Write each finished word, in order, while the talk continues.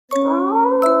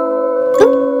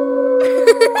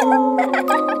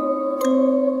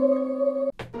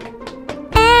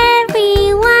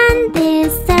Everyone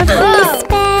deserves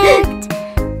respect,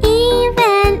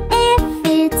 even if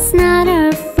it's not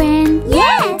our friend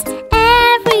yet.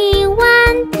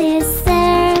 Everyone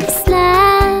deserves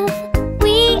love.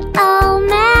 We all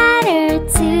matter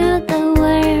to the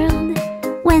world.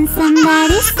 When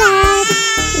somebody's sad,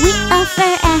 we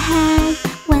offer a hug.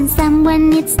 When someone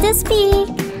needs to speak,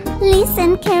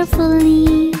 listen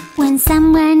carefully. When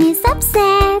someone is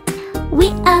upset, we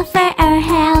offer our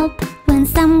help. When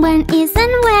someone is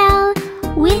unwell,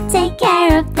 we take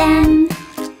care of them.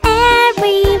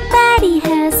 Everybody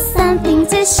has something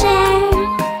to share.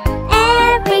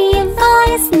 Every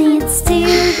voice needs to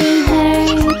be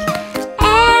heard.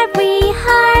 Every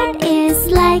heart is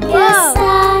like a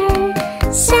star,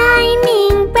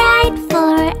 shining bright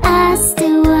for us to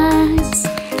watch.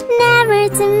 Never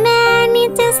too many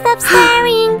to stop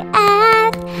staring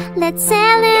at. Let's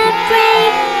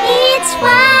celebrate each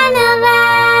one of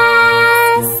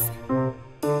us.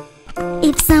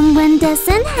 If someone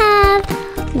doesn't have,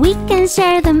 we can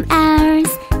share them ours.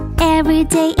 Every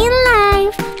day in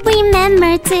life,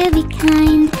 remember to be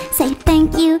kind. Say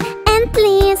thank you and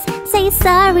please. Say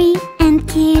sorry and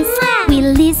kiss. We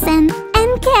listen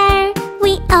and care.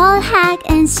 We all hug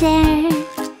and share.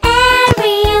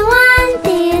 Everyone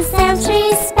deserves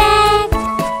respect,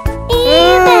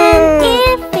 even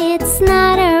if it's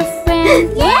not our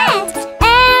friend yet.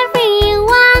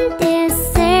 Everyone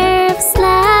deserves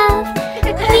love.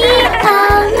 We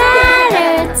all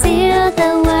matter to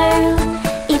the world.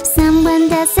 If someone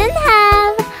doesn't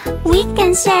have, we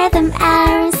can share them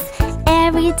ours.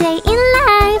 Every day in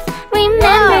life,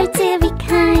 remember to be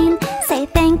kind. Say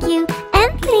thank you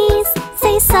and please.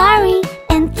 Say sorry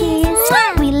and kiss.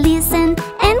 We listen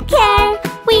and care.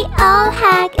 We all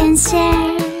hug and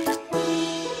share.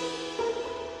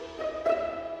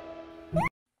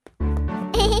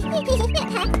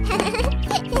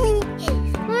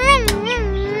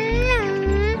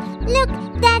 Look,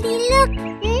 Daddy, look.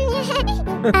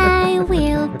 I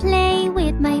will play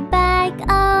with my bike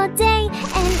all day,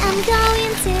 and I'm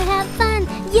going to have fun.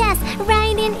 Yes,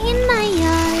 riding in my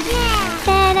yard.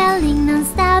 Pedaling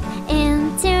non-stop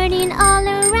and turning all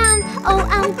around. Oh,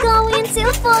 I'm going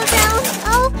to fall down.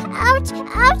 Oh, ouch,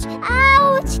 ouch,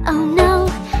 ouch. Oh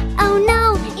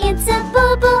no, it's a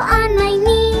boo-boo on my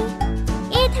knee.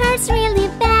 It hurts really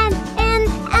bad and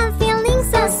I'm feeling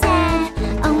so sad.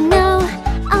 Oh no,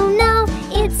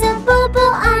 it's a boo-boo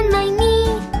on my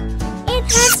knee. It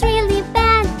hurts really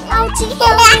bad. Ouchie,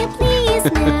 help me please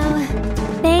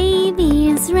now. Baby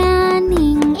is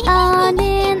running on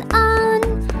and on.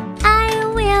 I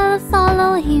will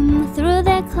follow him through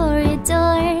the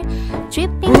corridor.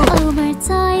 Tripping over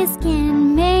toys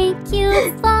can make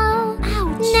you fall.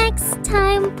 Next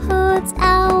time put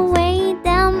away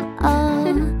them all.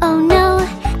 Oh no,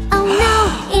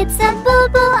 it's a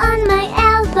boo-boo on my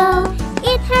elbow.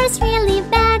 It hurts really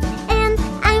bad and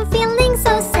I'm feeling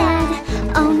so sad.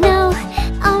 Oh no,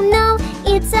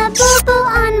 it's a boo-boo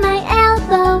on my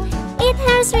elbow. It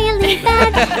hurts really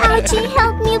bad. Ouchie,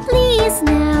 help me please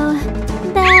now.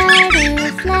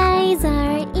 Butterflies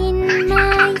are in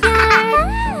my yard,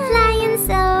 flying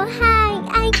so high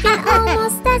I can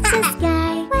almost touch the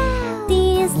sky.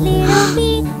 This little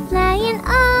bee flying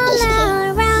all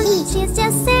around, she's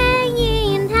just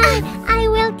saying hi. I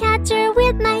will catch her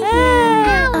with my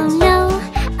hand.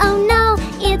 Oh no,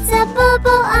 it's a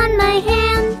boo-boo on my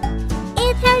hand.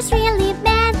 It hurts really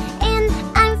bad and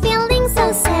I'm feeling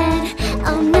so sad.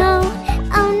 Oh no,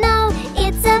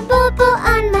 it's a boo-boo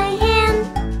on my hand.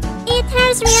 It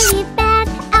hurts really bad.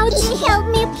 Ouchie, help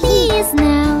me please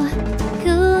now.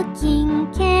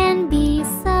 Cooking can be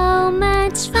so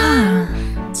much fun.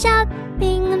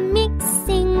 Chopping,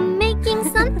 mixing, making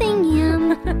something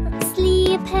yum.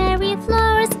 Slippery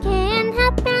floors can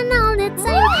happen all the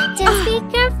time. Just be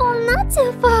careful not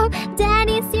to fall.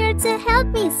 Daddy's here to help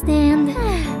me stand.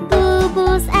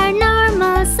 Boo-boos are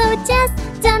normal, so just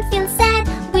don't feel sad.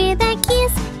 With a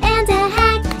kiss and a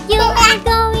hug, you are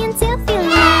going to feel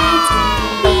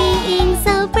right. Being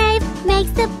so brave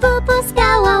makes the boo-boos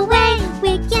go away.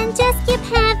 We can just keep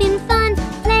having fun,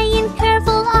 playing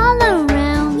careful all around.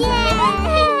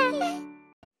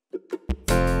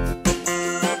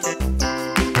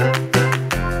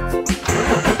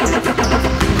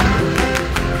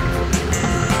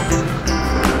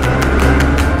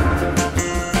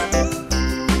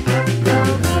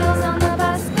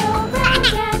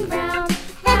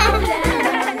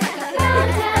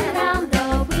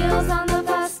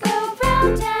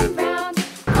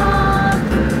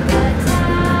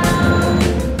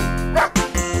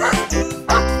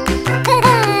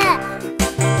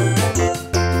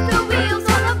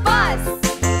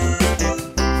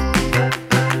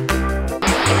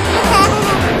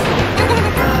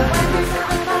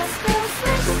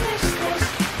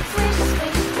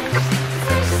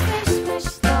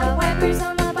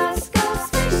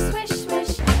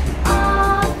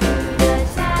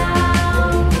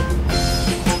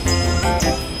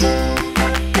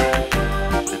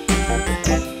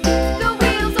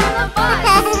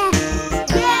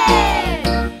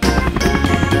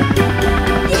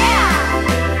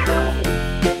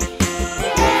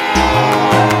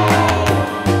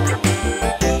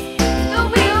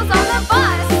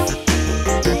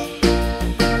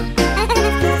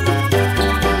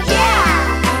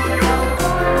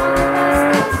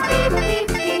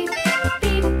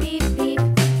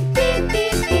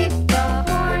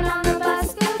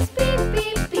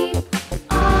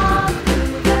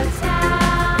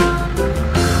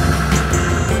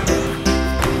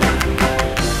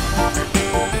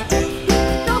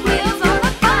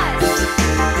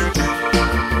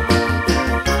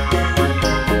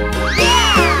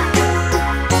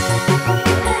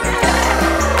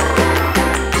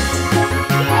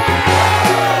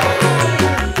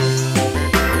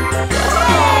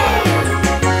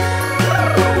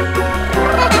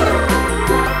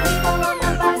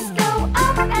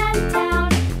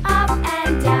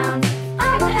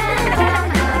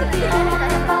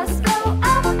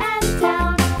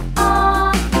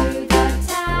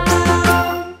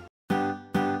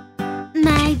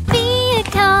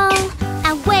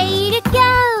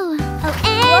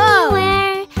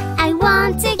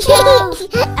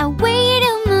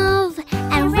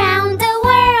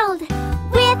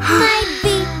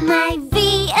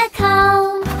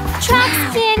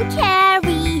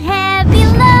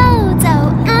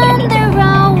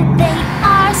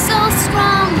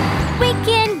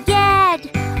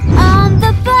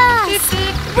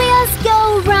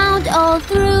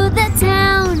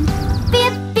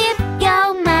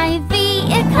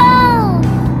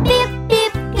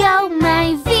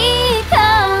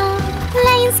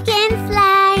 can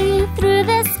fly through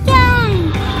the sky,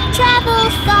 travel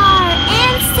far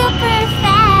and super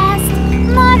fast.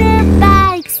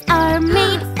 Motorbikes are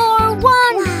made for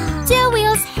one. Two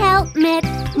wheels helmet,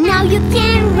 now you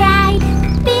can